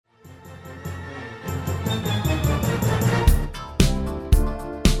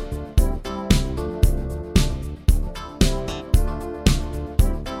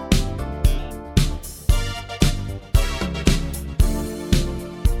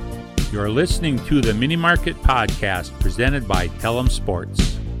You're listening to the Mini Market Podcast presented by Tell 'em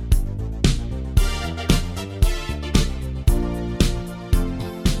Sports.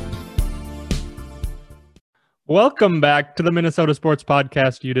 Welcome back to the Minnesota Sports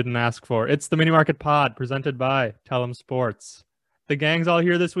Podcast you didn't ask for. It's the Mini Market Pod presented by Tell 'em Sports. The gang's all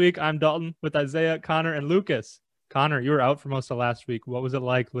here this week. I'm Dalton with Isaiah, Connor, and Lucas. Connor, you were out for most of last week. What was it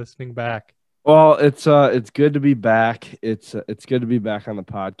like listening back? Well, it's good to be back. It's good to be back on the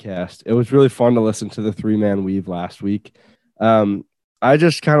podcast. It was really fun to listen to the three-man weave last week. I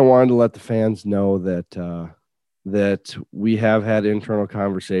just kind of wanted to let the fans know that we have had internal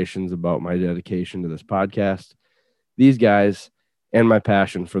conversations about my dedication to this podcast, these guys, and my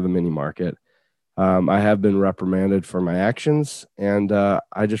passion for the mini market. I have been reprimanded for my actions, and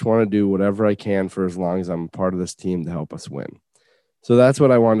I just want to do whatever I can for as long as I'm a part of this team to help us win. So that's what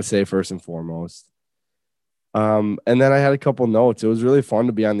I wanted to say first and foremost. And then I had a couple notes. It was really fun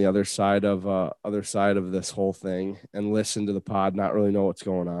to be on the other side of this whole thing and listen to the pod, not really know what's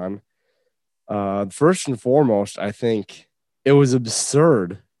going on. First and foremost, I think it was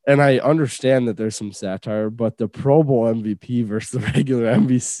absurd. And I understand that there's some satire, but the Pro Bowl MVP versus the regular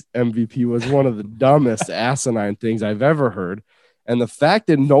MVP was one of the dumbest asinine things I've ever heard. And the fact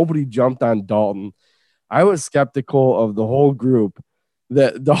that nobody jumped on Dalton, I was skeptical of the whole group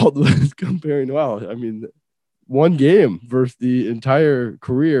that Dalton was comparing. Well, I mean, one game versus the entire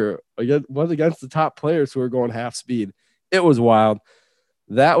career was against the top players who are going half speed. It was wild.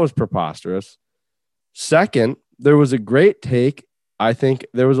 That was preposterous. Second, there was a great take. I think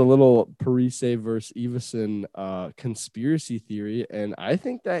there was a little Parise versus Everson conspiracy theory, and I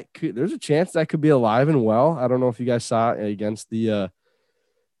think there's a chance that could be alive and well. I don't know if you guys saw it against the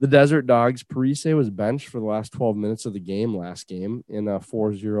Desert Dogs. Parise was benched for the last 12 minutes of the game last game in a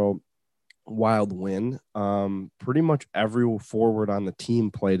 4-0 wild win. Pretty much every forward on the team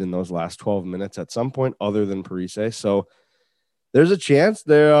played in those last 12 minutes at some point other than Parise. So there's a chance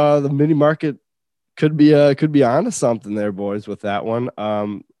there the mini market could be onto something there, boys, with that one.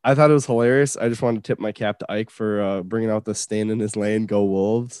 I thought it was hilarious. I just wanted to tip my cap to Ike for bringing out the stain in his lane, go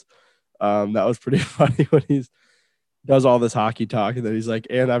Wolves. That was pretty funny when he's does all this hockey talk, and then he's like,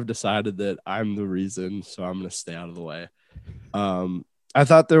 and I've decided that I'm the reason, so I'm going to stay out of the way. I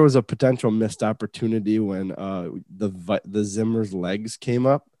thought there was a potential missed opportunity when the Zimmer's legs came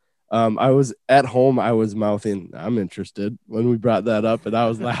up. I was at home. I was mouthing, I'm interested when we brought that up, and I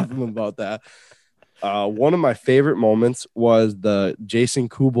was laughing about that. One of my favorite moments was the Jason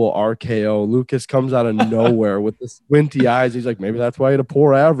Kubel RKO. Lucas comes out of nowhere with the squinty eyes. He's like, maybe that's why he had a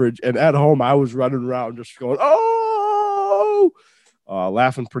poor average. And at home, I was running around just going,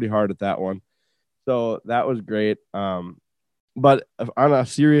 laughing pretty hard at that one. So that was great. But on a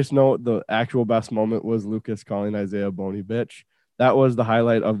serious note, the actual best moment was Lucas calling Isaiah a bony bitch. That was the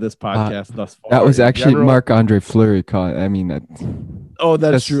highlight of this podcast thus far. That was actually Marc-Andre Fleury calling. I mean,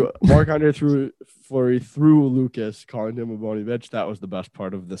 that's true. Marc-Andre Fleury threw Lucas calling him a bony bitch. That was the best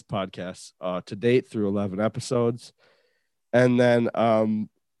part of this podcast to date through 11 episodes. And then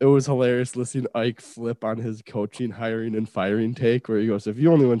it was hilarious listening to Ike flip on his coaching, hiring, and firing take where he goes, if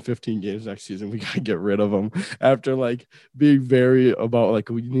you only win 15 games next season, we got to get rid of him, after like being very about like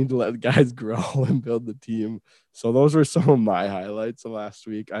we need to let guys grow and build the team. So those were some of my highlights of last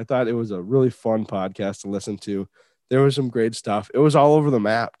week. I thought it was a really fun podcast to listen to. There was some great stuff. It was all over the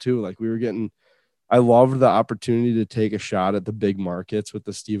map too. Like I loved the opportunity to take a shot at the big markets with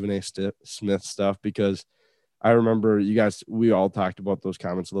the Stephen A. Smith stuff, because I remember we all talked about those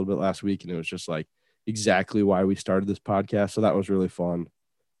comments a little bit last week, and it was just like exactly why we started this podcast. So that was really fun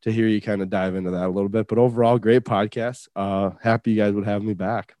to hear you kind of dive into that a little bit. But overall, great podcast. Happy you guys would have me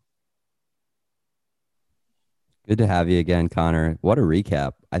back. Good to have you again, Connor. What a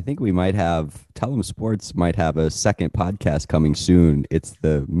recap. I think we might have, Tell 'em Sports might have a second podcast coming soon. It's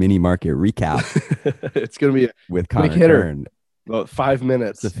the mini market recap. It's going to be with Connor Kern. About 5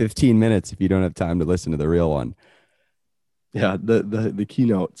 minutes. It's 15 minutes if you don't have time to listen to the real one. Yeah, the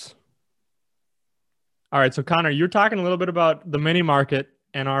keynotes. All right, so Connor, you're talking a little bit about the mini market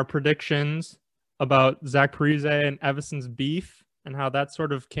and our predictions about Zach Parise and Everson's beef and how that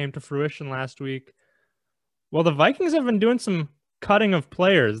sort of came to fruition last week. Well, the Vikings have been doing some cutting of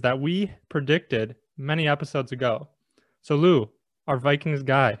players that we predicted many episodes ago. So Lou, our Vikings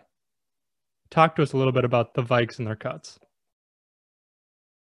guy, talk to us a little bit about the Vikes and their cuts.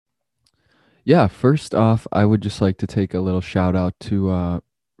 Yeah, first off, I would just like to take a little shout out to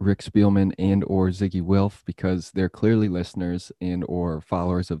Rick Spielman and or Ziggy Wilf, because they're clearly listeners and or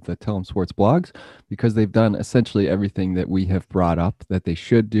followers of the Tell 'em Sports blogs, because they've done essentially everything that we have brought up that they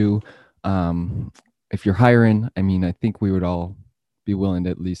should do. If you're hiring, I mean, I think we would all be willing to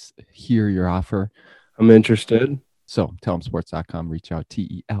at least hear your offer. I'm interested. So tellmsports.com, reach out,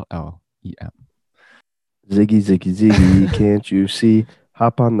 TELLEM. Ziggy, can't you see?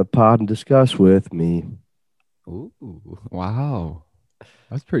 Hop on the pod and discuss with me. Ooh, wow.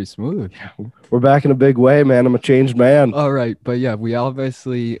 That's pretty smooth. We're back in a big way, man. I'm a changed man. All right. But yeah, we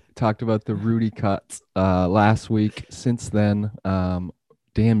obviously talked about the Rudy cuts last week. Since then,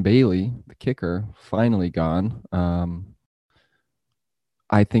 Dan Bailey, the kicker, finally gone.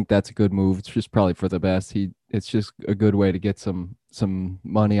 I think that's a good move. It's just probably for the best. It's just a good way to get some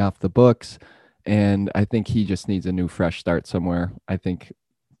money off the books. And I think he just needs a new fresh start somewhere. I think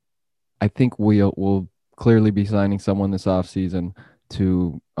we'll clearly be signing someone this offseason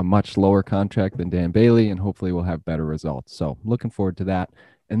to a much lower contract than Dan Bailey, and hopefully we'll have better results. So looking forward to that.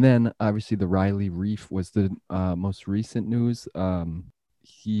 And then obviously the Riley Reef was the most recent news.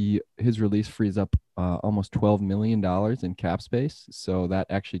 His release frees up almost $12 million in cap space. So that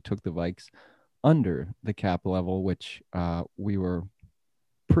actually took the Vikes under the cap level, which we were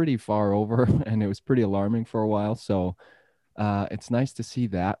pretty far over, and it was pretty alarming for a while. So it's nice to see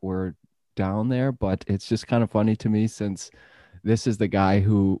that we're down there, but it's just kind of funny to me since this is the guy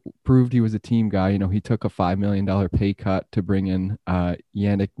who proved he was a team guy. You know, he took a $5 million pay cut to bring in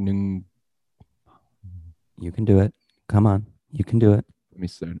Yannick Nung. You can do it. Come on. You can do it. Let me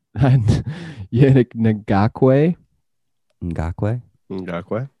start. Yannick Ngakwe.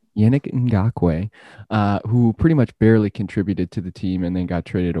 Yannick Ngakwe, who pretty much barely contributed to the team and then got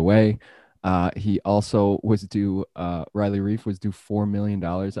traded away. He also was due, Riley Reef was due $4 million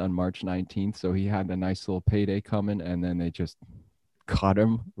on March 19th. So he had a nice little payday coming, and then they just cut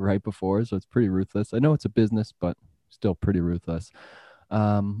him right before. So it's pretty ruthless. I know it's a business, but still pretty ruthless.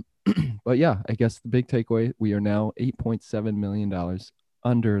 But yeah, I guess the big takeaway, we are now $8.7 million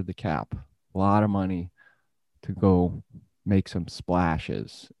under the cap. A lot of money to go make some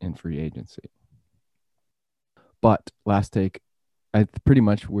splashes in free agency. But last take, pretty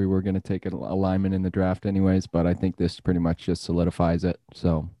much we were going to take a lineman in the draft anyways, but I think this pretty much just solidifies it.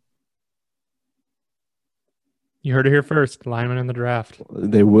 So you heard it here first. Lineman in the draft.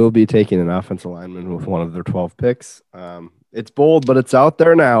 They will be taking an offensive lineman with one of their 12 picks. It's bold, but it's out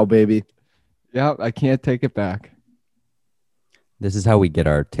there now, baby. Yeah, I can't take it back. This is how we get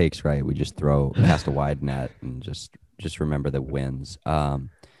our takes right. We just cast a wide net and just remember the wins. How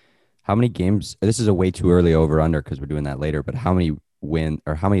many games? This is a way too early over under because we're doing that later. But how many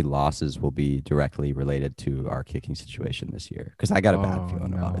losses will be directly related to our kicking situation this year? Because I got a bad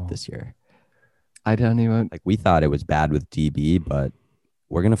feeling about it this year. I don't even we thought it was bad with DB, but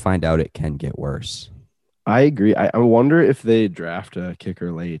we're gonna find out it can get worse. I agree. I wonder if they draft a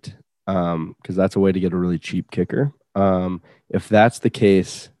kicker late, because that's a way to get a really cheap kicker. If that's the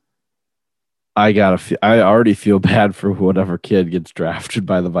case, I already feel bad for whatever kid gets drafted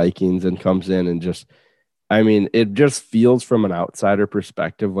by the Vikings and comes in and it just feels from an outsider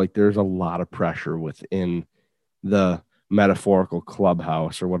perspective like there's a lot of pressure within the metaphorical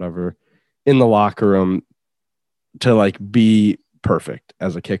clubhouse or whatever in the locker room to be perfect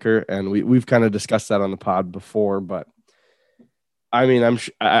as a kicker. And we've kind of discussed that on the pod before, but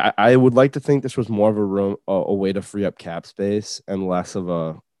I would like to think this was more of a way to free up cap space and less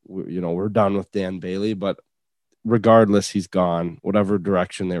of we're done with Dan Bailey, but regardless, he's gone. Whatever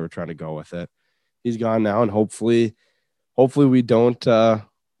direction they were trying to go with it, he's gone now, and hopefully we don't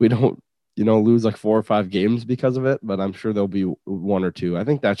lose 4 or 5 games because of it. But I'm sure there'll be 1 or 2. I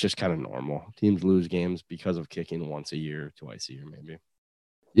think that's just kind of normal. Teams lose games because of kicking once a year, twice a year, maybe.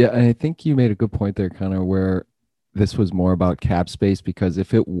 Yeah, and I think you made a good point there, Connor, where this was more about cap space, because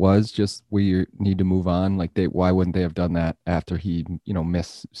if it was just we need to move on, why wouldn't they have done that after he,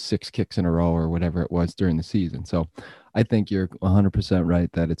 missed 6 kicks in a row or whatever it was during the season? So I think you're 100%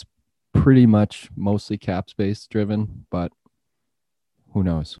 right that it's pretty much mostly cap space driven, but who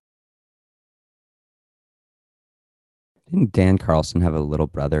knows? Didn't Dan Carlson have a little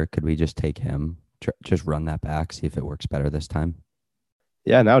brother? Could we just take him, just run that back, see if it works better this time?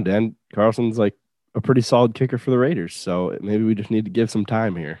 Yeah, now Dan Carlson's a pretty solid kicker for the Raiders, so maybe we just need to give some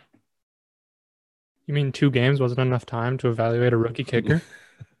time here. You mean 2 games wasn't enough time to evaluate a rookie kicker?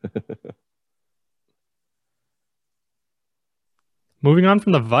 Moving on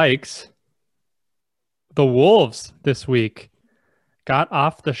from the Vikes, the Wolves this week got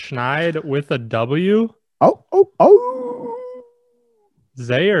off the schneid with a W.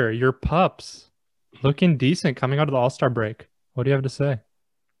 Zaire, your pups looking decent coming out of the All-Star break. What do you have to say?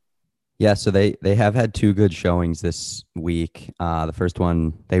 Yeah, so they have had 2 good showings this week. The first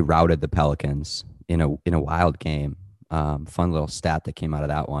one, they routed the Pelicans in a wild game. Fun little stat that came out of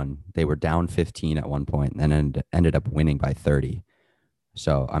that one. They were down 15 at one point and then ended up winning by 30.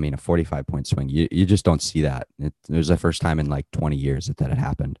 So, I mean, a 45-point swing, you just don't see that. It was the first time in like 20 years that had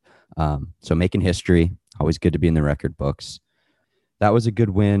happened. So making history, always good to be in the record books. That was a good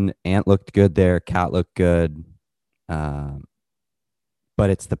win. Ant looked good there. Cat looked good. But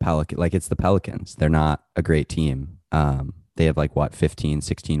it's the Pelicans. They're not a great team. They have 15,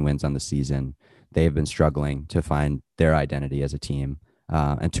 16 wins on the season. They have been struggling to find their identity as a team.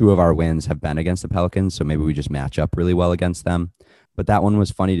 And 2 of our wins have been against the Pelicans. So maybe we just match up really well against them. But that one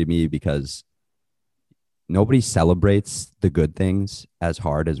was funny to me because nobody celebrates the good things as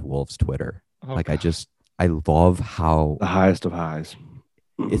hard as Wolves Twitter. Oh, I love how The highest of highs.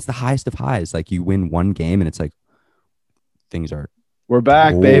 it's the highest of highs. Like you win one game and it's like things are We're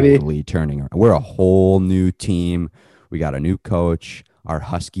back, baby. totally turning around. We're a whole new team. We got a new coach. Our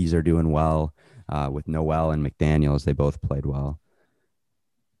Huskies are doing well with Noel and McDaniels. They both played well.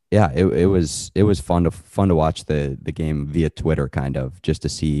 Yeah, it was fun to watch the game via Twitter, kind of just to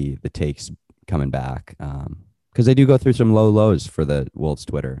see the takes coming back because they do go through some low lows for the Wolves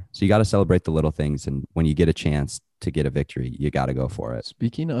Twitter. So you got to celebrate the little things, and when you get a chance to get a victory, you got to go for it.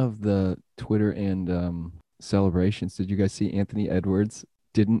 Speaking of the Twitter and celebrations, did you guys see Anthony Edwards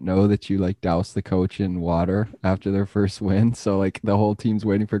didn't know that you doused the coach in water after their first win? So the whole team's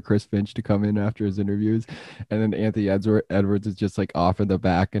waiting for Chris Finch to come in after his interviews, and then Anthony Edwards is just off in the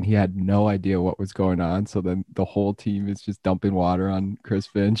back, and he had no idea what was going on. So then the whole team is just dumping water on Chris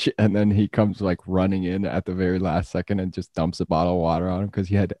Finch, and then he comes running in at the very last second and just dumps a bottle of water on him because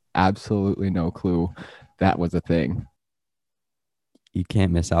he had absolutely no clue that was a thing. You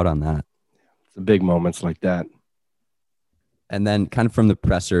can't miss out on that. It's the big moments like that. And then kind of from the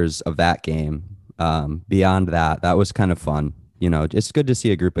pressers of that game, beyond that, that was kind of fun. It's good to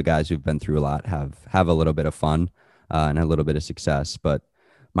see a group of guys who've been through a lot have a little bit of fun and a little bit of success. But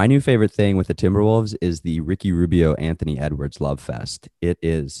my new favorite thing with the Timberwolves is the Ricky Rubio, Anthony Edwards love fest. It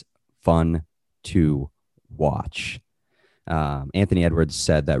is fun to watch. Anthony Edwards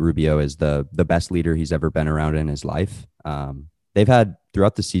said that Rubio is the best leader he's ever been around in his life. They've had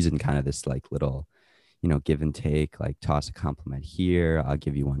throughout the season kind of this little give and take, toss a compliment here, I'll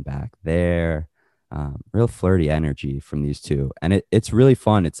give you one back there. Real flirty energy from these two. And it's really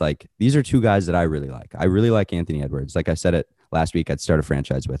fun. It's these are 2 guys that I really like. I really like Anthony Edwards. Like I said it last week, I'd start a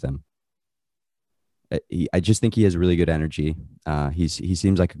franchise with him. I just think he has really good energy. He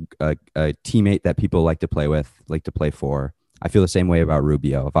seems like a teammate that people like to play with, like to play for. I feel the same way about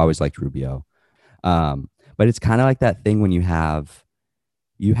Rubio. I've always liked Rubio. But it's kind of like that thing when you have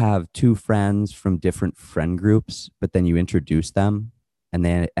 2 friends from different friend groups, but then you introduce them and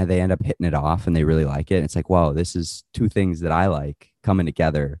they end up hitting it off and they really like it. And it's wow, this is 2 things that I like coming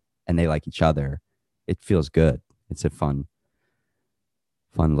together and they like each other. It feels good. It's a fun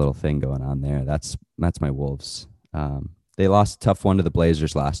little thing going on there. That's my Wolves. They lost a tough one to the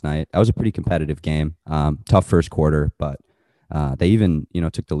Blazers last night. That was a pretty competitive game. Tough first quarter, but they even,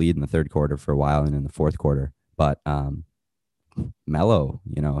 took the lead in the third quarter for a while and in the fourth quarter. But Melo,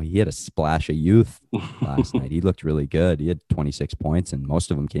 he had a splash of youth last night. He looked really good. He had 26 points, and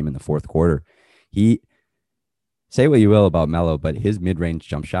most of them came in the fourth quarter. Say what you will about Melo, but his mid-range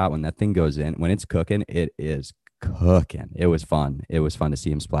jump shot, when that thing goes in, when it's cooking, it is cooking. It was fun. It was fun to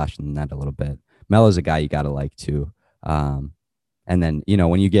see him splash in the net a little bit. Melo's a guy you got to like too. And then,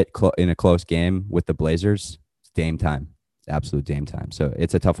 when you get in a close game with the Blazers, it's Dame time. Absolute Dame time. So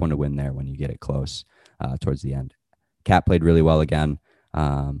it's a tough one to win there when you get it close towards the end. Cat played really well again.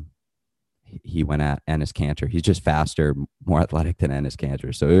 He went at Enes Kanter. He's just faster, more athletic than Enes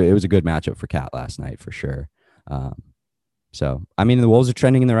Kanter. So it was a good matchup for Cat last night for sure. So, I mean, the Wolves are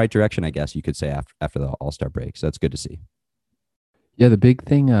trending in the right direction, I guess you could say, after the All-Star break. So that's good to see. Yeah, the big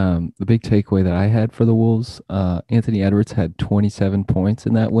thing, the big takeaway that I had for the Wolves, Anthony Edwards had 27 points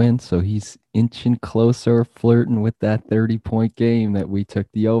in that win. So he's inching closer, flirting with that 30-point game that we took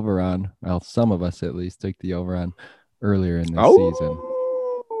the over on. Well, some of us at least took the over on earlier in this season.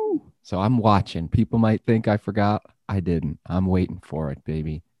 So I'm watching. People might think I forgot. I didn't. I'm waiting for it,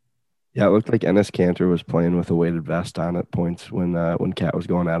 baby. Yeah, it looked like Enes Kanter was playing with a weighted vest on at points when Cat was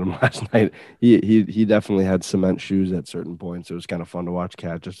going at him last night. He definitely had cement shoes at certain points. It was kind of fun to watch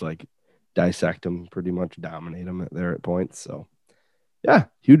Cat just dissect him, pretty much dominate him there at points. So, yeah,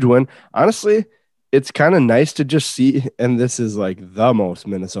 huge win. Honestly, it's kind of nice to just see, and this is the most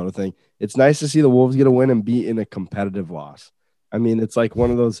Minnesota thing. It's nice to see the Wolves get a win and be in a competitive loss. I mean, it's one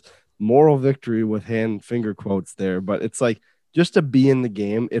of those moral victory with finger quotes there, but it's just to be in the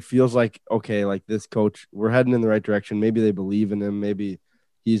game, it feels okay, this coach, we're heading in the right direction. Maybe they believe in him. Maybe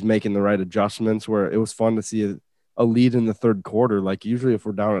he's making the right adjustments, where it was fun to see a lead in the third quarter. Usually if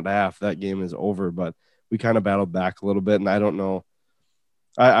we're down at half, that game is over, but we kind of battled back a little bit. And I don't know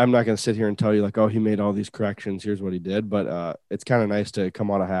I'm not going to sit here and tell you like, oh, he made all these corrections. Here's what he did. But it's kind of nice to come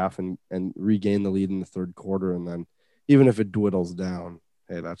out of half and regain the lead in the third quarter. And then even if it dwindles down,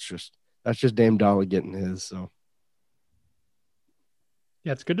 hey, that's just Dame Dolly getting his. So.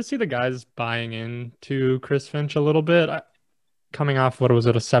 Yeah, it's good to see the guys buying into Chris Finch a little bit. Coming off, what was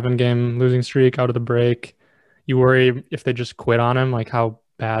it, a 7-game losing streak out of the break. You worry if they just quit on him, like how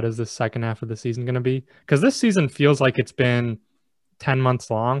bad is the second half of the season going to be? Because this season feels like it's been 10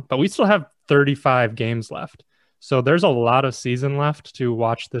 months long, but we still have 35 games left. So there's a lot of season left to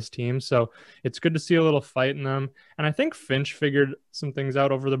watch this team. So it's good to see a little fight in them. And I think Finch figured some things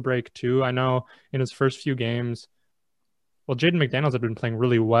out over the break too. I know in his first few games, well, Jaden McDaniels had been playing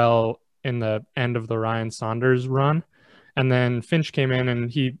really well in the end of the Ryan Saunders run. And then Finch came in and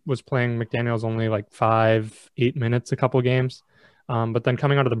he was playing McDaniels only like 5-8 minutes a couple games. But then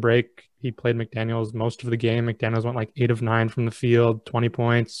coming out of the break, he played McDaniels most of the game. McDaniels went like 8 of 9 from the field, 20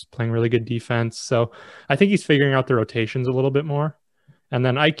 points, playing really good defense. So I think he's figuring out the rotations a little bit more. And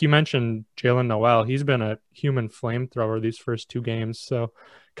then Ike, you mentioned Jalen Noel. He's been a human flamethrower these first 2 games. So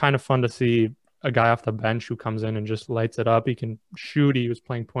kind of fun to see a guy off the bench who comes in and just lights it up. He can shoot. He was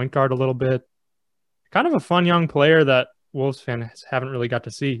playing point guard a little bit. Kind of a fun young player that Wolves fans haven't really got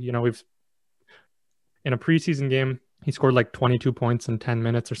to see. You know, we've in a preseason game, he scored like 22 points in 10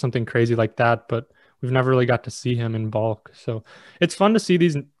 minutes or something crazy like that, but we've never really got to see him in bulk. So it's fun to see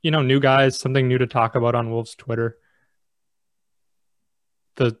these, new guys, something new to talk about on Wolves Twitter.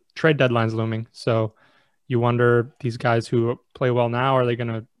 The trade deadline's looming. So you wonder, these guys who play well now,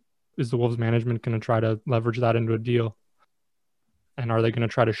 is the Wolves management going to try to leverage that into a deal? And are they going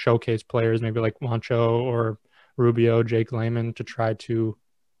to try to showcase players maybe like Juancho or Rubio, Jake Layman, to try to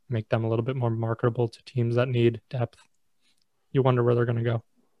make them a little bit more marketable to teams that need depth? You wonder where they're going to go.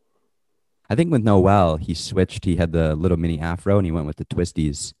 I think with Noel, he switched. He had the little mini afro and he went with the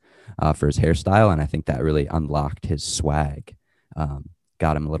twisties for his hairstyle. And I think that really unlocked his swag,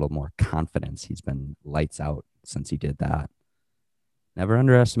 got him a little more confidence. He's been lights out since he did that. Never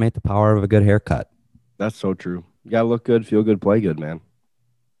underestimate the power of a good haircut. That's so true. You got to look good, feel good, play good, man.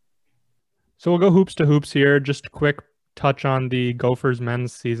 So we'll go hoops to hoops here. Just a quick touch on the Gophers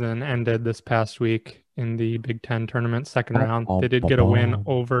men's season ended this past week in the Big Ten tournament second round. They did get a win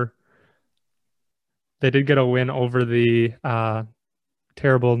over the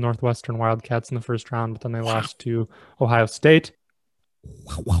terrible Northwestern Wildcats in the first round, but then they lost to Ohio State.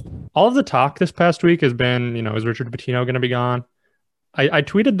 All of the talk this past week has been, is Richard Pitino going to be gone? I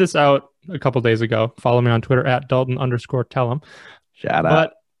tweeted this out a couple days ago. Follow me on Twitter at Dalton_tellhim. Shout out.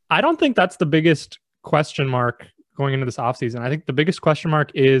 But I don't think that's the biggest question mark going into this offseason. I think the biggest question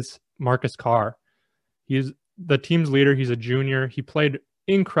mark is Marcus Carr. He's the team's leader. He's a junior. He played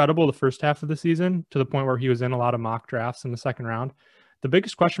incredible the first half of the season to the point where he was in a lot of mock drafts in the second round. The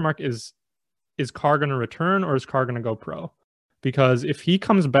biggest question mark is Carr going to return or is Carr going to go pro? Because if he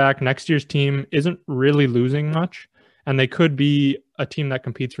comes back, next year's team isn't really losing much, and they could be a team that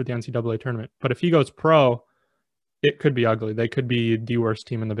competes for the NCAA tournament. But if he goes pro, it could be ugly. They could be the worst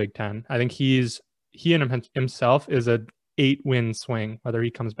team in the Big Ten. I think he and himself is a 8-win swing, whether he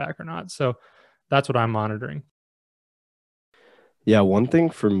comes back or not. So that's what I'm monitoring. Yeah, one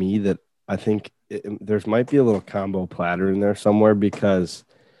thing for me that I think there's might be a little combo platter in there somewhere, because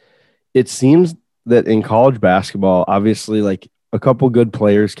it seems that in college basketball, obviously, like a couple good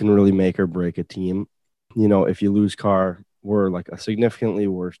players can really make or break a team. If you lose Carr, we're like a significantly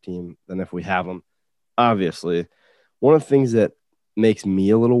worse team than if we have them. Obviously, one of the things that makes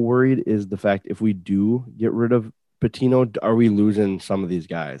me a little worried is the fact if we do get rid of Pitino, are we losing some of these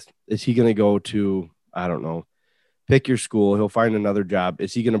guys? Is he going to go to, I don't know, pick your school? He'll find another job.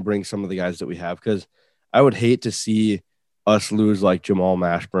 Is he going to bring some of the guys that we have? Because I would hate to see us lose like Jamal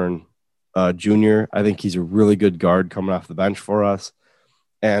Mashburn Jr. I think he's a really good guard coming off the bench for us.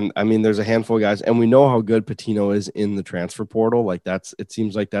 And I mean, there's a handful of guys, and we know how good Pitino is in the transfer portal. Like it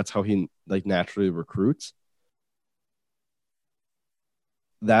seems like that's how he like naturally recruits.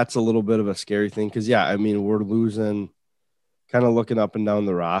 That's a little bit of a scary thing. Cause yeah, I mean, we're losing, kind of looking up and down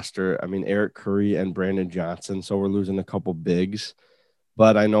the roster. I mean, Eric Curry and Brandon Johnson. So we're losing a couple bigs,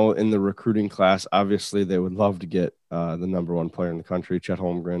 but I know in the recruiting class, obviously they would love to get the number one player in the country, Chet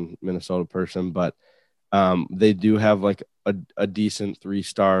Holmgren, Minnesota person, but they do have like a decent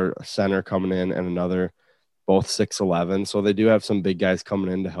 3-star center coming in and another, both 6'11". So they do have some big guys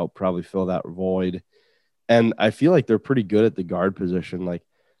coming in to help probably fill that void. And I feel like they're pretty good at the guard position. Like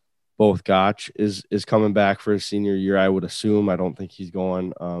both Gotch is coming back for his senior year, I would assume. I don't think he's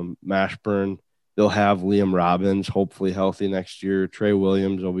going. Mashburn, they'll have Liam Robbins, hopefully healthy next year. Trey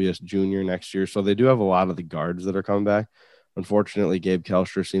Williams will be a junior next year. So they do have a lot of the guards that are coming back. Unfortunately, Gabe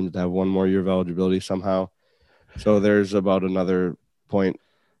Kelster seems to have one more year of eligibility somehow. So there's about another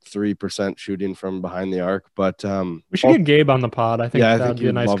 0.3% shooting from behind the arc. But we should get Gabe on the pod. I think I that would be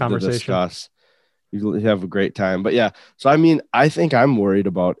a nice conversation. To discuss. You have a great time. But yeah, so I mean, I think I'm worried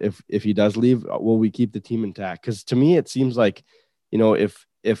about if he does leave, will we keep the team intact? Because to me, it seems like,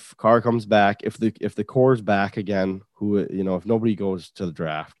 if Carr comes back, if the core's back again, if nobody goes to the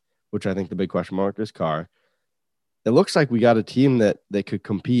draft, which I think the big question mark is Carr, it looks like we got a team that they could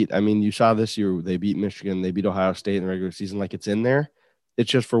compete. I mean, you saw this year, they beat Michigan, they beat Ohio State in the regular season, like it's in there.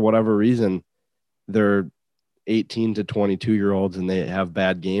 It's just for whatever reason, they're 18 to 22-year-olds and they have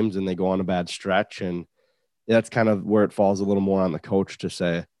bad games and they go on a bad stretch. And that's kind of where it falls a little more on the coach to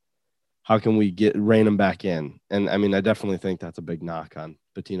say, how can we rein them back in? And I mean, I definitely think that's a big knock on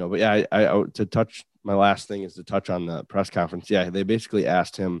Pitino. But yeah, my last thing is to touch on the press conference. Yeah, they basically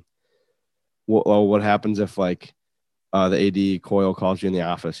asked him, what happens if like the AD Coyle calls you in the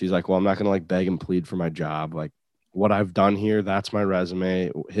office? He's like, well, I'm not going to like beg and plead for my job. Like, what I've done here, that's my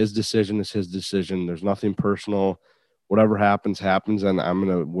resume. His decision is his decision. There's nothing personal. Whatever happens, and I'm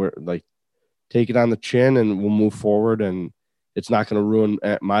going to take it on the chin and we'll move forward. And it's not going to ruin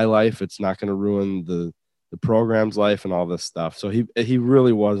my life. It's not going to ruin the program's life and all this stuff. So he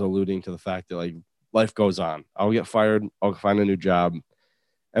really was alluding to the fact that like life goes on. I'll get fired. I'll find a new job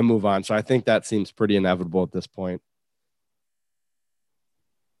and move on. So I think that seems pretty inevitable at this point.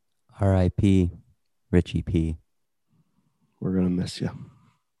 R.I.P. Richie P. We're going to miss you.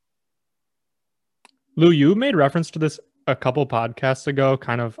 Lou, you made reference to this a couple podcasts ago,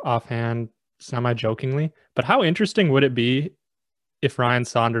 kind of offhand, semi-jokingly, but how interesting would it be if Ryan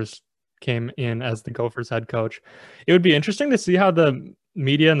Saunders came in as the Gophers head coach? It would be interesting to see how the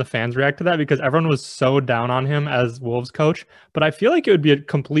media and the fans react to that, because everyone was so down on him as Wolves coach, but I feel like it would be a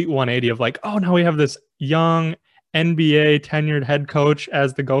complete 180 of like, oh, now we have this young NBA tenured head coach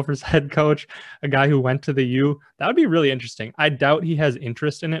as the Gophers head coach, a guy who went to the U. That would be really interesting. I doubt he has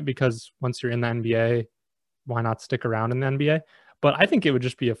interest in it, because once you're in the NBA, why not stick around in the NBA? But I think it would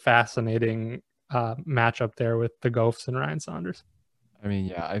just be a fascinating matchup there with the Gophs and Ryan Saunders. I mean,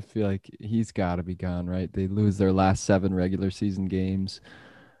 yeah, I feel like he's got to be gone, right? They lose their last 7 regular season games.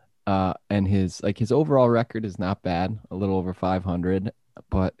 And his overall record is not bad, a little over 500,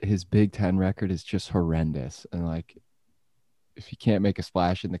 but his Big Ten record is just horrendous. And like, if you can't make a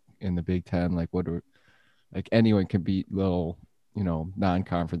splash in the Big Ten, like anyone can beat little,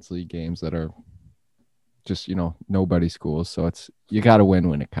 non-conference league games that are just, nobody schools. So you got to win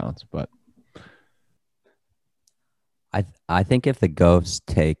when it counts. But I think if the Gophs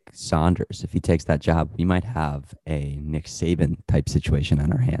take Saunders, if he takes that job, we might have a Nick Saban type situation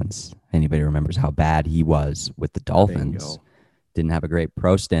on our hands. Anybody remembers how bad he was with the Dolphins? Bingo. Didn't have a great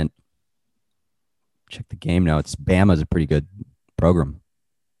pro stint. Check the game notes. Bama's a pretty good program.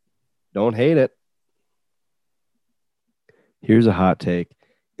 Don't hate it. Here's a hot take.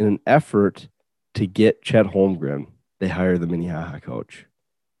 In an effort to get Chet Holmgren, they hire the Minnehaha coach.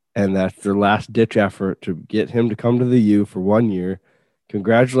 And that's their last-ditch effort to get him to come to the U for 1 year.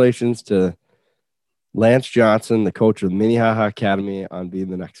 Congratulations to Lance Johnson, the coach of the Minnehaha Academy, on being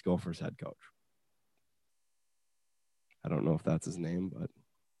the next Gophers head coach. I don't know if that's his name, but...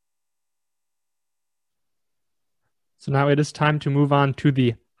 So now it is time to move on to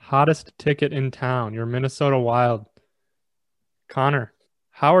the hottest ticket in town, your Minnesota Wild. Connor,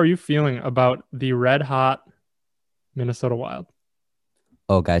 how are you feeling about the red-hot Minnesota Wild?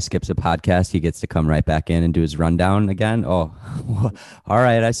 Oh, guy skips a podcast. He gets to come right back in and do his rundown again. Oh, all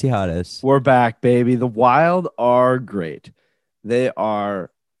right. I see how it is. We're back, baby. The Wild are great. They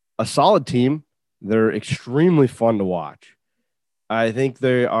are a solid team. They're extremely fun to watch. I think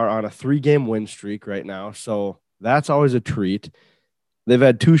they are on a 3-game win streak right now, so that's always a treat. They've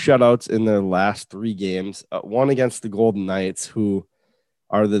had 2 shutouts in their last 3 games, one against the Golden Knights, who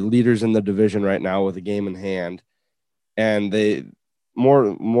are the leaders in the division right now with a game in hand. And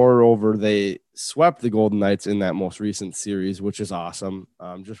moreover, they swept the Golden Knights in that most recent series, which is awesome.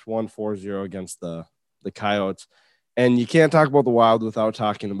 Just won 4-0 against the Coyotes. And you can't talk about the Wild without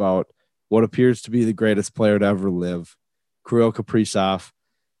talking about what appears to be the greatest player to ever live, Kirill Kaprizov.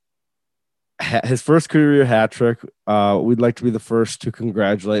 His first career hat trick. We'd like to be the first to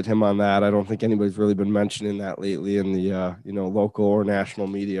congratulate him on that. I don't think anybody's really been mentioning that lately in the local or national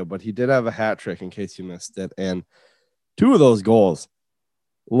media, but he did have a hat trick in case you missed it. And 2 of those goals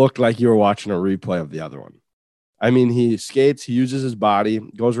looked like you were watching a replay of the other one. I mean, he skates, he uses his body,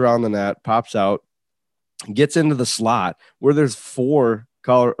 goes around the net, pops out, gets into the slot where there's 4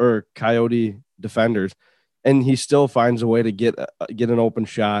 Coyote defenders, and he still finds a way to get an open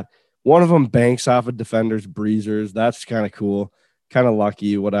shot, One of them banks off a defender's breezers. That's kind of cool, kind of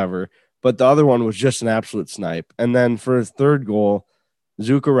lucky, whatever. But the other one was just an absolute snipe. And then for his third goal,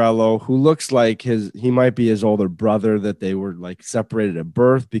 Zuccarello, who looks like he might be his older brother, that they were like separated at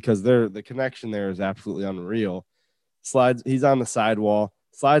birth, because the connection there is absolutely unreal. Slides, he's on the sidewall,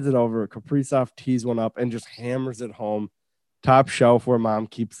 slides it over. Kaprizov tees one up and just hammers it home. Top shelf where mom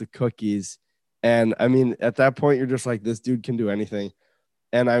keeps the cookies. And I mean, at that point, you're just like, this dude can do anything.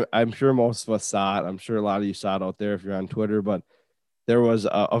 And I'm sure most of us saw it. I'm sure a lot of you saw it out there if you're on Twitter, but there was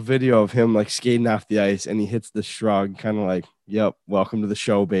a video of him like skating off the ice, and he hits the shrug, kind of like, yep, welcome to the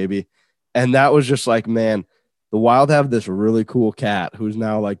show, baby. And that was just like, man, the Wild have this really cool cat who's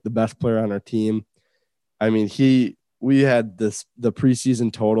now like the best player on our team. I mean, we had the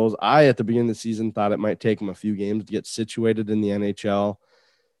preseason totals. At the beginning of the season, thought it might take him a few games to get situated in the NHL.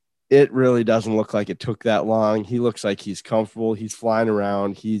 It really doesn't look like it took that long. He looks like he's comfortable. He's flying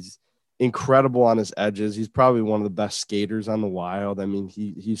around. He's incredible on his edges. He's probably one of the best skaters on the Wild. I mean,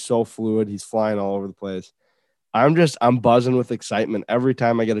 he's so fluid. He's flying all over the place. I'm buzzing with excitement every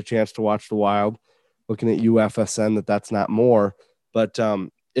time I get a chance to watch the Wild, looking at UFSN that's not more, but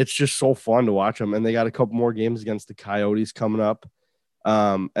it's just so fun to watch them. And they got a couple more games against the Coyotes coming up.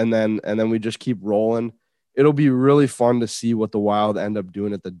 And then we just keep rolling. It'll be really fun to see what the Wild end up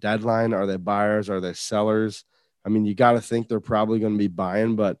doing at the deadline. Are they buyers? Are they sellers? I mean, you got to think they're probably going to be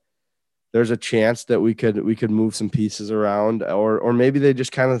buying, but there's a chance that we could move some pieces around, or maybe they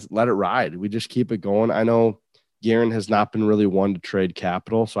just kind of let it ride. We just keep it going. I know Guerin has not been really one to trade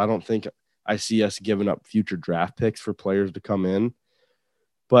capital, so I don't think I see us giving up future draft picks for players to come in.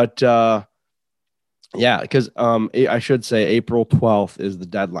 But yeah, because I should say April 12th is the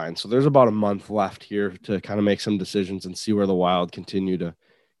deadline. So there's about a month left here to kind of make some decisions and see where the Wild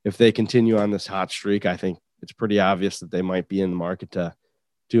if they continue on this hot streak. I think it's pretty obvious that they might be in the market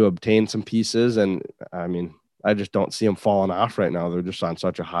to obtain some pieces. And I mean, I just don't see them falling off right now. They're just on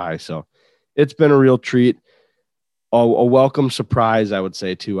such a high. So it's been a real treat. A welcome surprise, I would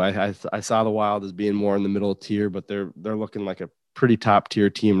say, too. I saw the Wild as being more in the middle tier, but they're looking like a pretty top tier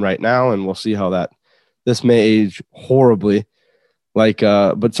team right now. And we'll see how this may age horribly.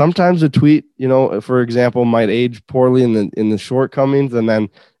 But sometimes a tweet, for example, might age poorly in the shortcomings and then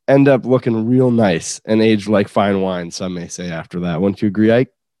end up looking real nice and age like fine wine, some may say after that. Wouldn't you agree,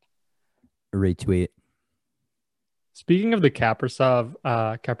 Ike? Retweet. Speaking of the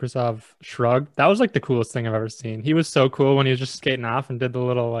Kaprizov shrug, that was like the coolest thing I've ever seen. He was so cool when he was just skating off and did the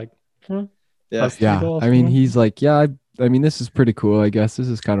little like, yeah. I mean, he's like, yeah, I mean, this is pretty cool. I guess this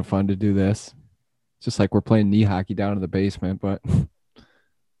is kind of fun to do this. It's just like we're playing knee hockey down in the basement, but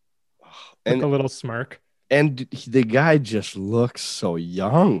and a little smirk. And the guy just looks so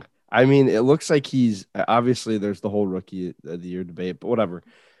young. I mean, it looks like he's obviously there's the whole rookie of the year debate, but whatever.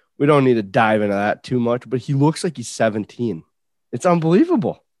 We don't need to dive into that too much, but he looks like he's 17. It's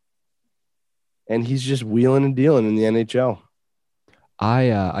unbelievable. And he's just wheeling and dealing in the NHL.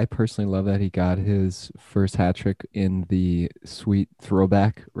 I personally love that he got his first hat trick in the sweet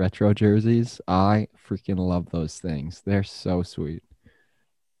throwback retro jerseys. I freaking love those things. They're so sweet.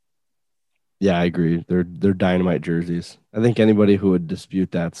 Yeah, I agree. They're dynamite jerseys. I think anybody who would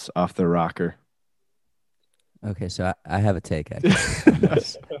dispute that's off their rocker. Okay, so I have a take,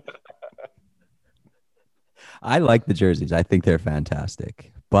 actually. I like the jerseys. I think they're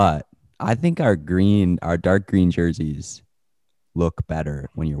fantastic. But I think our dark green jerseys look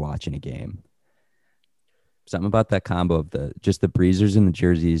better when you're watching a game. Something about that combo of the breezers and the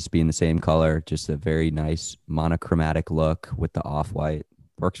jerseys being the same color, just a very nice monochromatic look with the off-white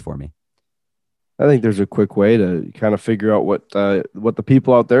works for me. I think there's a quick way to kind of figure out what the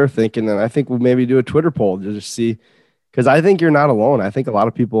people out there are thinking, and I think we'll maybe do a Twitter poll to just see, because I think you're not alone. I think a lot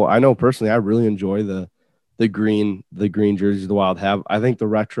of people, I know personally, I really enjoy the green jerseys the Wild have. I think the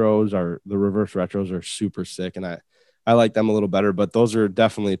reverse retros are super sick, and I like them a little better, but those are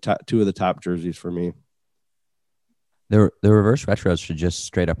definitely two of the top jerseys for me. The reverse retros should just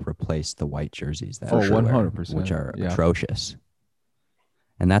straight up replace the white jerseys that 100%, which are atrocious.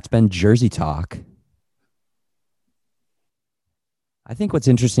 And that's been Jersey Talk. I think what's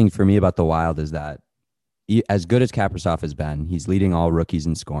interesting for me about the Wild is that as good as Kaprizov has been, he's leading all rookies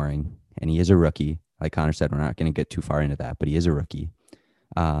in scoring, and he is a rookie. Like Connor said, we're not going to get too far into that, but he is a rookie.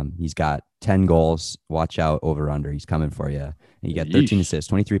 He's got 10 goals. Watch out, over under. He's coming for you. And you got 13 assists,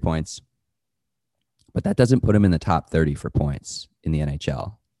 23 points. But that doesn't put him in the top 30 for points in the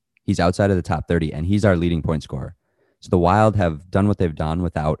NHL. He's outside of the top 30, and he's our leading point scorer. So the Wild have done what they've done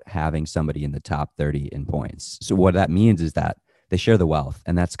without having somebody in the top 30 in points. So what that means is that they share the wealth,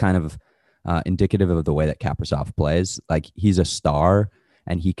 and that's kind of indicative of the way that Kaprizov plays. Like, he's a star,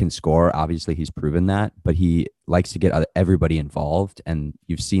 and he can score. Obviously, he's proven that, but he likes to get everybody involved. And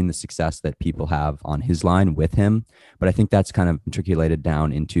you've seen the success that people have on his line with him. But I think that's kind of matriculated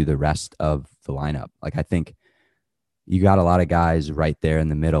down into the rest of the lineup. Like, I think you got a lot of guys right there in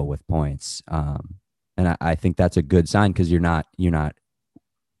the middle with points. And I think that's a good sign, because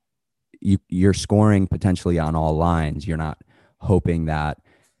you're scoring potentially on all lines. You're not hoping that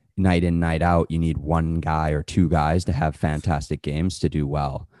night in, night out, you need one guy or two guys to have fantastic games to do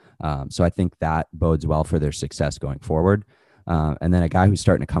well. So I think that bodes well for their success going forward. And then a guy who's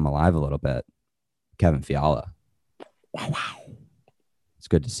starting to come alive a little bit, Kevin Fiala. Wow. It's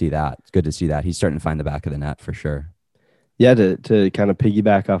good to see that. He's starting to find the back of the net for sure. Yeah, to kind of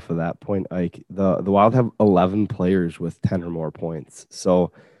piggyback off of that point, Ike, the Wild have 11 players with 10 or more points.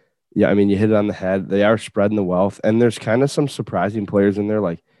 So, yeah, I mean, you hit it on the head. They are spreading the wealth, and there's kind of some surprising players in there,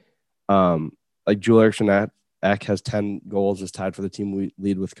 like Joel Eriksson Ek has 10 goals, is tied for the team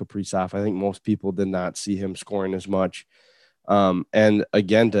lead with Kaprizov. I think most people did not see him scoring as much. And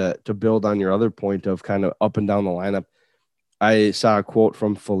again, to build on your other point of kind of up and down the lineup, I saw a quote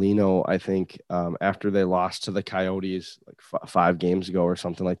from Foligno, I think, after they lost to the Coyotes like 5 games ago or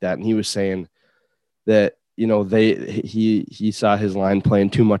something like that. And he was saying that, he saw his line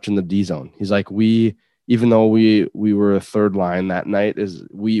playing too much in the D zone. He's like, even though we were a third line that night,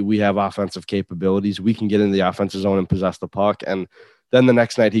 we have offensive capabilities. We can get into the offensive zone and possess the puck. And then the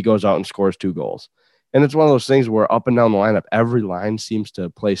next night he goes out and scores 2 goals. And it's one of those things where up and down the lineup, every line seems to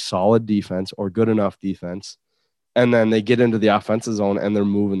play solid defense or good enough defense. And then they get into the offensive zone and they're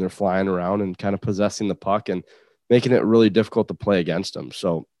moving, they're flying around and kind of possessing the puck and making it really difficult to play against them.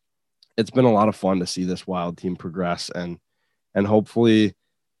 So it's been a lot of fun to see this Wild team progress, and hopefully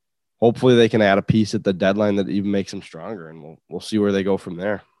they can add a piece at the deadline that even makes them stronger, and we'll see where they go from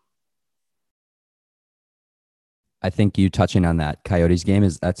there. I think you touching on that Coyotes game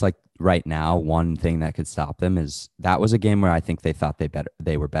that's like right now, one thing that could stop them is that was a game where I think they thought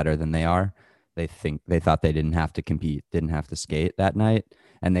they were better than they are. They thought they didn't have to compete, didn't have to skate that night,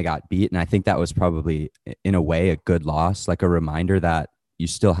 and they got beat. And I think that was probably, in a way, a good loss, like a reminder that you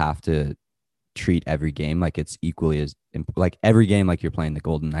still have to treat every game like it's equally as like every game like you're playing the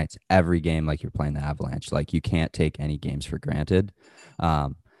Golden Knights, every game like you're playing the Avalanche. Like, you can't take any games for granted.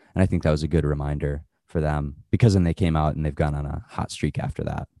 And I think that was a good reminder for them, because then they came out and they've gone on a hot streak after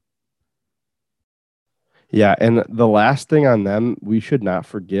that. Yeah, and the last thing on them, we should not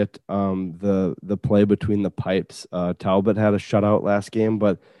forget the play between the pipes. Talbot had a shutout last game,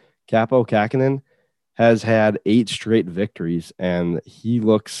 but Capo Kakinen has had 8 straight victories, and he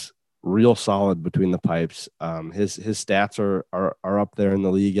looks real solid between the pipes. His stats are up there in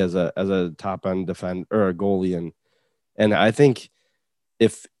the league as a top end defender or a goalie, and I think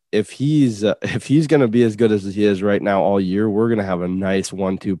if he's going to be as good as he is right now all year, we're going to have a nice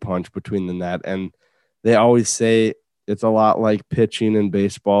 1-2 punch between the net. And they always say it's a lot like pitching in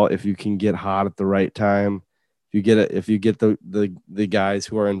baseball. If you can get hot at the right time, if you get the guys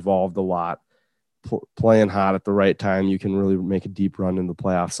who are involved a lot playing hot at the right time, you can really make a deep run in the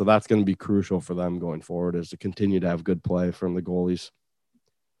playoffs. So that's going to be crucial for them going forward, is to continue to have good play from the goalies.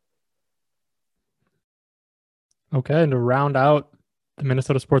 Okay, and to round out the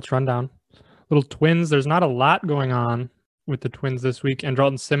Minnesota Sports Rundown, little Twins, there's not a lot going on with the Twins this week. And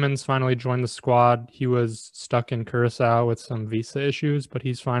Andrelton Simmons finally joined the squad. He was stuck in Curacao with some visa issues, but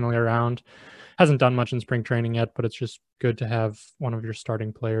he's finally around. Hasn't done much in spring training yet, but it's just good to have one of your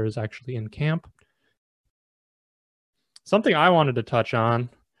starting players actually in camp. Something I wanted to touch on,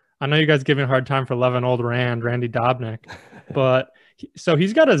 I know you guys give me a hard time for loving old Randy Dobnak, but so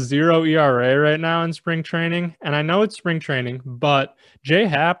he's got a 0 ERA right now in spring training. And I know it's spring training, but Jay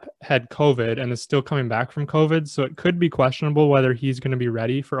Happ had COVID and is still coming back from COVID. So it could be questionable whether he's going to be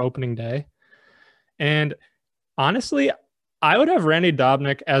ready for opening day. And honestly, I would have Randy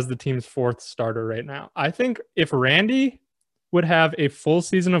Dobnak as the team's 4th starter right now. I think if Randy would have a full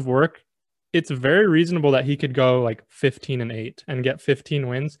season of work, it's very reasonable that he could go like 15-8 and get 15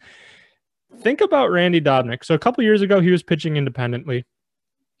 wins. Think about Randy Dobnak. So a couple years ago, he was pitching independently,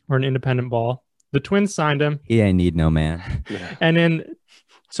 or an independent ball. The Twins signed him. He ain't need no man. And in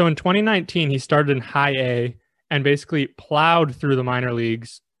 2019, he started in high A and basically plowed through the minor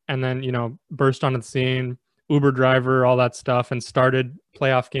leagues, and then, burst onto the scene, Uber driver, all that stuff, and started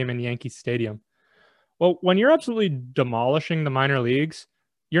playoff game in Yankee Stadium. Well, when you're absolutely demolishing the minor leagues,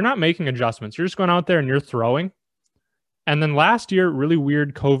 you're not making adjustments. You're just going out there and you're throwing. And then last year, really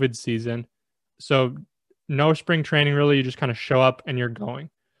weird COVID season. So no spring training, really. You just kind of show up and you're going.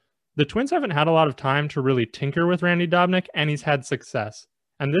 The Twins haven't had a lot of time to really tinker with Randy Dobnak, and he's had success.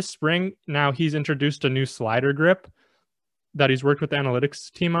 And this spring, now he's introduced a new slider grip. that he's worked with the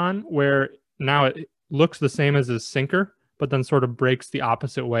analytics team on, where now it looks the same as his sinker, but then sort of breaks the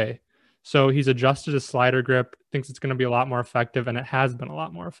opposite way. So he's adjusted his slider grip, thinks it's going to be a lot more effective, and it has been a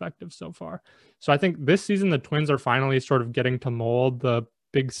lot more effective so far. So I think this season the Twins are finally sort of getting to mold the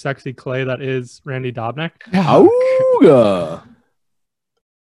big sexy clay that is Randy Dobnak. Auga.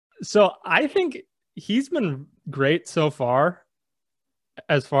 So I think he's been great so far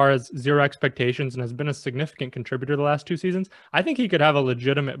as zero expectations and has been a significant contributor the last 2 seasons. I think he could have a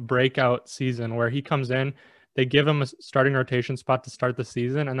legitimate breakout season where he comes in, they give him a starting rotation spot to start the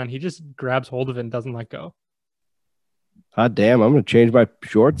season, and then he just grabs hold of it and doesn't let go. God damn, I'm going to change my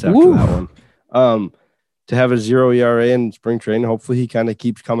shorts after that one. To have a 0 ERA in spring training, hopefully he kind of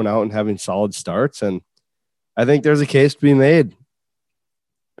keeps coming out and having solid starts. And I think there's a case to be made.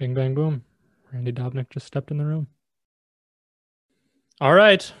 Bing, bang, boom. Randy Dobnak just stepped in the room. All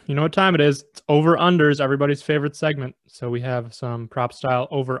right. You know what time it is. It's over-unders, everybody's favorite segment. So we have some prop style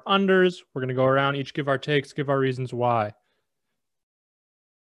over-unders. We're going to go around, each give our takes, give our reasons why.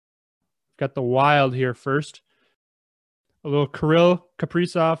 Got the Wild here first. A little Kirill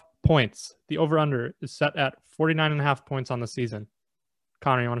Kaprizov points. The over-under is set at 49.5 points on the season.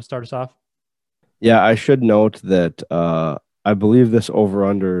 Connor, you want to start us off? Yeah, I should note that I believe this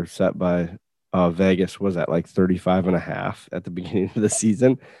over-under set by Vegas was at like 35.5 at the beginning of the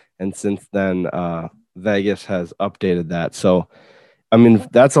season. And since then, Vegas has updated that. So, I mean,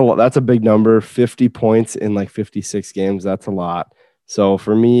 that's a big number. 50 points in like 56 games. That's a lot. So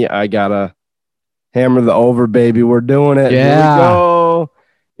for me, I got to hammer the over, baby. We're doing it. Yeah.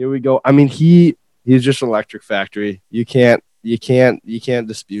 Here we go. I mean, he's just electric factory. You can't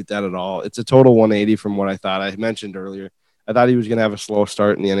dispute that at all. It's a total 180 from what I thought. I mentioned earlier. I thought he was going to have a slow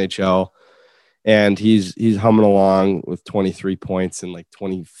start in the NHL, and he's humming along with 23 points in like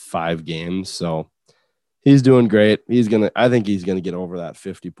 25 games. So he's doing great. I think he's going to get over that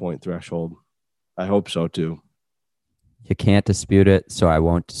 50-point threshold. I hope so too. You can't dispute it, so I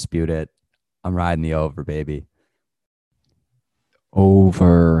won't dispute it. I'm riding the over, baby.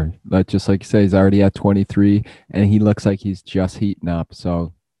 Over. But just like you say, he's already at 23, and he looks like he's just heating up.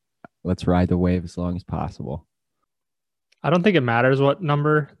 So let's ride the wave as long as possible. I don't think it matters what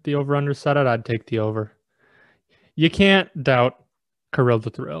number the over-under set at. I'd take the over. You can't doubt Kirill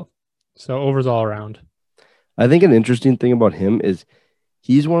the Thrill. So overs all around. I think an interesting thing about him is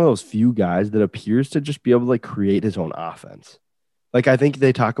he's one of those few guys that appears to just be able to like create his own offense. Like, I think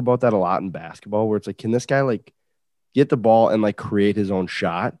they talk about that a lot in basketball, where it's like, can this guy like get the ball and like create his own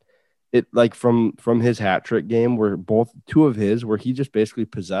shot? It like from his hat trick game, where two of his, where he just basically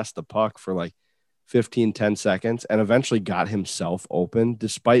possessed the puck for like 10 seconds and eventually got himself open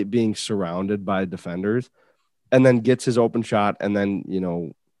despite being surrounded by defenders, and then gets his open shot. And then,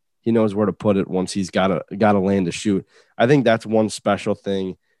 he knows where to put it once he's got a lane to shoot. I think that's one special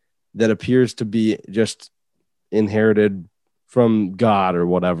thing that appears to be just inherited from God or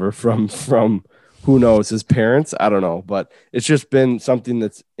whatever, from who knows, his parents. I don't know, but it's just been something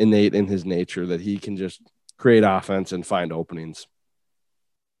that's innate in his nature, that he can just create offense and find openings.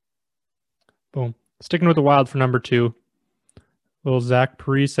 Boom. Sticking with the Wild for number 2. Little Zach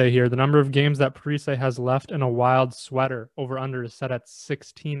Parise here. The number of games that Parise has left in a Wild sweater over under is set at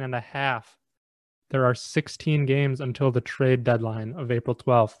 16.5. There are 16 games until the trade deadline of April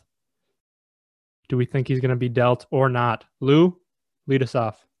 12th. Do we think he's going to be dealt or not? Lou, lead us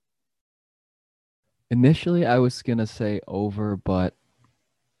off. Initially, I was going to say over, but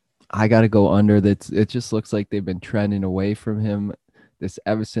I got to go under. It just looks like they've been trending away from him. This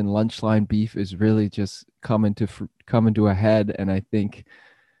Everson lunch line beef is really just coming to a head, and I think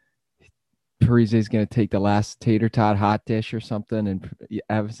Parise is going to take the last tater tot hot dish or something, and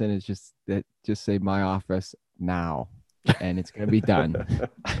Everson is just say my office now, and it's going to be done.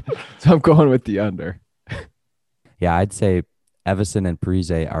 So I'm going with the under. Yeah, I'd say Everson and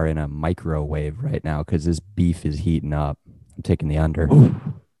Parise are in a microwave right now because this beef is heating up. I'm taking the under. Ooh.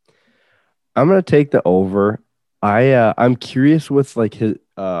 I'm going to take the over. I'm curious with like his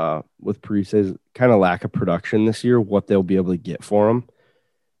with Parise's kind of lack of production this year, what they'll be able to get for him.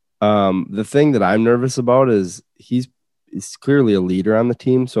 The thing that I'm nervous about is he's clearly a leader on the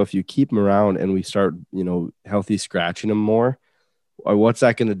team. So if you keep him around and we start, healthy scratching him more, what's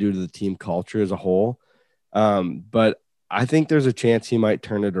that going to do to the team culture as a whole? But I think there's a chance he might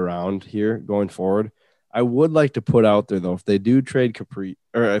turn it around here going forward. I would like to put out there though, if they do trade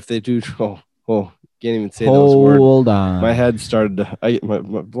can't even say those words. Hold on. My head started to, my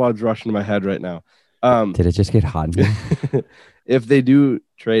blood's rushing to my head right now. Did it just get hot in here? If they do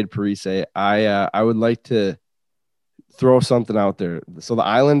trade Parise, I would like to throw something out there. So the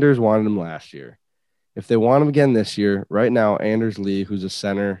Islanders wanted him last year. If they want him again this year, right now, Anders Lee, who's a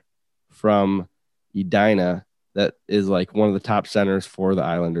center from Edina, that is like one of the top centers for the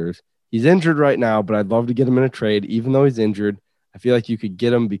Islanders. He's injured right now, but I'd love to get him in a trade, even though he's injured. I feel like you could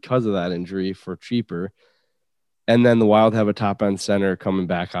get him because of that injury for cheaper. And then the Wild have a top end center coming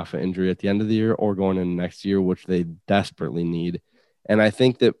back off an injury at the end of the year or going into next year, which they desperately need. And I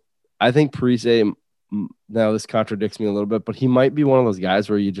think Parise, now this contradicts me a little bit, but he might be one of those guys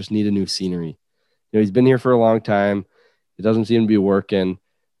where you just need a new scenery. He's been here for a long time. It doesn't seem to be working.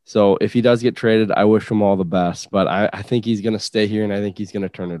 So if he does get traded, I wish him all the best. But I think he's going to stay here, and I think he's going to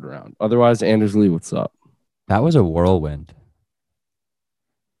turn it around. Otherwise, Anders Lee, what's up? That was a whirlwind.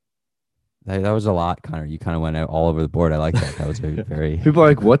 That was a lot, Connor. You kind of went out all over the board. I like that. That was a very... People are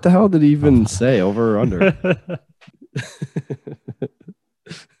like, what the hell did he even say, over or under?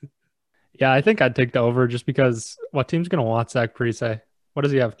 Yeah, I think I'd take the over just because what team's going to want Zach Parise? What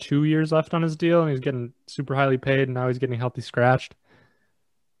does he have, 2 years left on his deal, and he's getting super highly paid, and now he's getting healthy scratched?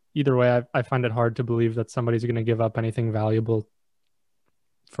 Either way, I find it hard to believe that somebody's going to give up anything valuable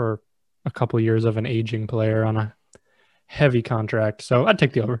for a couple years of an aging player on a heavy contract. So I'd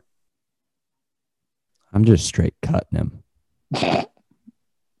take the over. I'm just straight cutting him.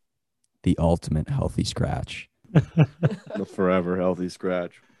 The ultimate healthy scratch. The forever healthy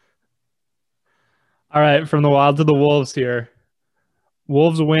scratch. All right, from the Wild to the Wolves here.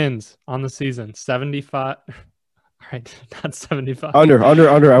 Wolves wins on the season, 75. All right, not 75. Under. I want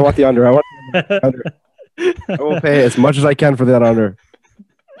the under. I want the under. I will pay as much as I can for that under.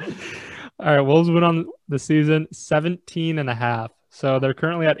 All right, Wolves win on the season 17.5. So they're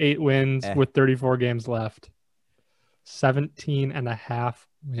currently at 8 wins with 34 games left. 17.5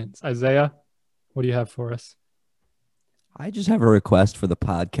 wins. Isaiah, what do you have for us? I just have a request for the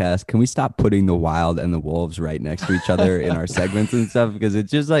podcast. Can we stop putting the Wild and the Wolves right next to each other in our segments and stuff? Because it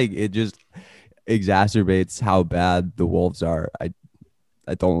just exacerbates how bad the Wolves are. I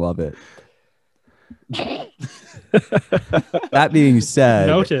don't love it. That being said,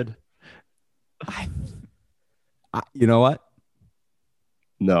 Noted. You know what?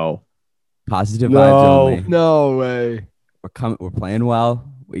 No. Positive vibes only. No way. We're playing well.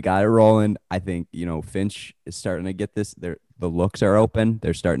 We got it rolling. I think, Finch is starting to get this. The looks are open.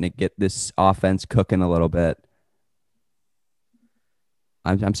 They're starting to get this offense cooking a little bit.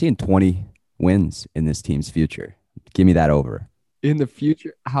 I'm seeing 20 wins in this team's future. Give me that over. In the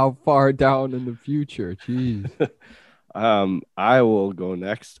future? How far down in the future? Jeez. I will go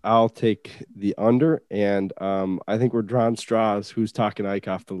next. I'll take the under, and I think we're drawing straws. Who's talking Ike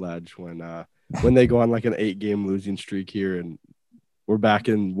off the ledge when they go on like an 8-game losing streak here, and we're back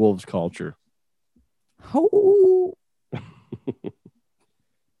in Wolves culture. Oh.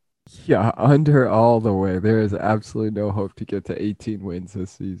 Yeah, under all the way. There is absolutely no hope to get to 18 wins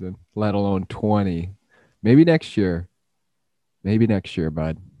this season, let alone 20. Maybe next year,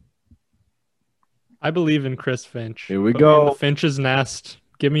 bud. I believe in Chris Finch. Here we Put me in go. the Finch's nest.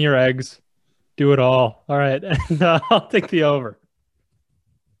 Give me your eggs. Do it all. All right. And I'll take the over.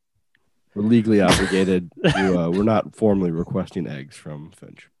 We're legally obligated to, we're not formally requesting eggs from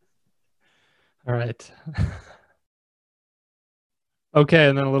Finch. All right. Okay,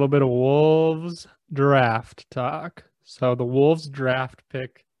 and then a little bit of Wolves draft talk. So the Wolves draft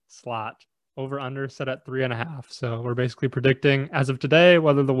pick slot over under set at 3.5. So we're basically predicting as of today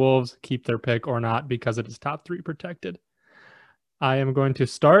whether the Wolves keep their pick or not because it is top 3 protected. I am going to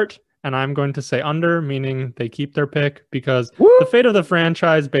start and I'm going to say under, meaning they keep their pick because the fate of the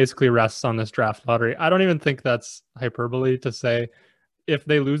franchise basically rests on this draft lottery. I don't even think that's hyperbole to say if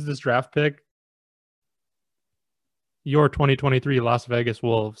they lose this draft pick, your 2023 Las Vegas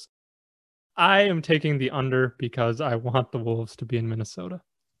Wolves. I am taking the under because I want the Wolves to be in Minnesota.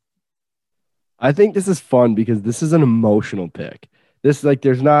 I think this is fun because this is an emotional pick. This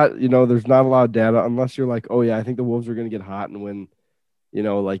there's not a lot of data unless you're like, oh yeah, I think the Wolves are going to get hot and win,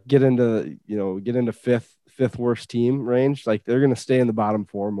 get into fifth worst team range. Like they're going to stay in the bottom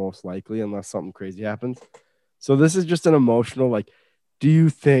 4 most likely unless something crazy happens. So this is just an emotional, do you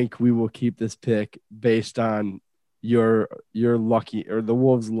think we will keep this pick based on your lucky or the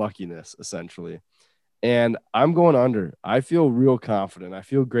Wolves' luckiness essentially? And I'm going under. I feel real confident. I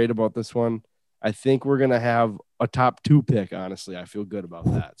feel great about this one. I think we're going to have a top 2 pick. Honestly, I feel good about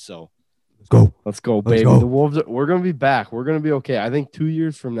that. So let's go, baby. The Wolves, we're going to be back. We're going to be okay. I think 2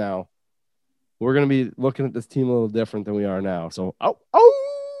 years from now, we're going to be looking at this team a little different than we are now. So, I'm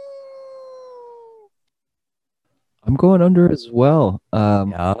going under as well.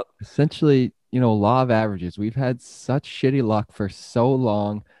 Yeah. Essentially, law of averages. We've had such shitty luck for so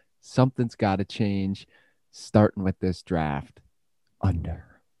long. Something's got to change, starting with this draft. Under.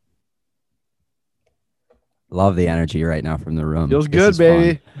 Love the energy right now from the room. Feels This good, is fun.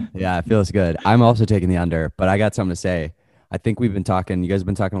 baby. Yeah, it feels good. I'm also taking the under, but I got something to say. I think you guys have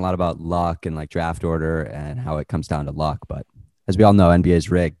been talking a lot about luck and like draft order and how it comes down to luck. But as we all know, NBA is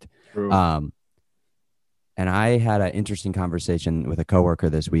rigged. True. And I had an interesting conversation with a coworker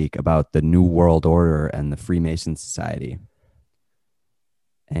this week about the New World Order and the Freemason Society.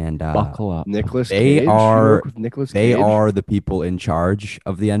 And Buckle up. Nicholas they Cage? You are- work with Nicholas they Cage? are the people in charge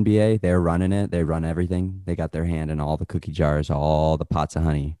of the NBA. They're running it. They run everything. They got their hand in all the cookie jars, all the pots of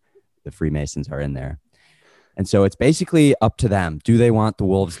honey. The Freemasons are in there. And so it's basically up to them. Do they want the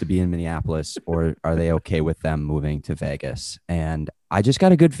Wolves to be in Minneapolis, or are they okay with them moving to Vegas? And I just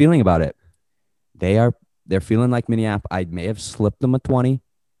got a good feeling about it. They're feeling like Minneapolis. I may have slipped them a 20,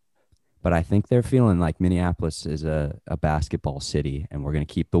 but I think they're feeling like Minneapolis is a basketball city, and we're going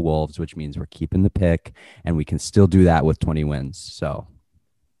to keep the Wolves, which means we're keeping the pick, and we can still do that with 20 wins. So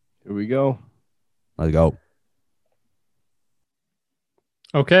Here we go. let's go.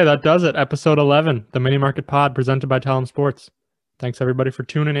 Okay, that does it. Episode 11, the Mini Market Pod presented by Tellem Sports. Thanks everybody for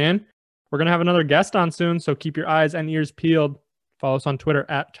tuning in. We're going to have another guest on soon, so keep your eyes and ears peeled. Follow us on Twitter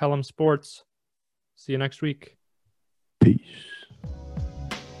at Tellem Sports. See you next week. Peace.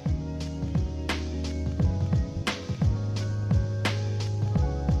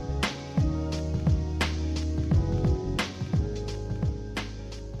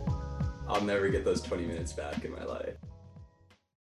 I'll never get those 20 minutes back in my life.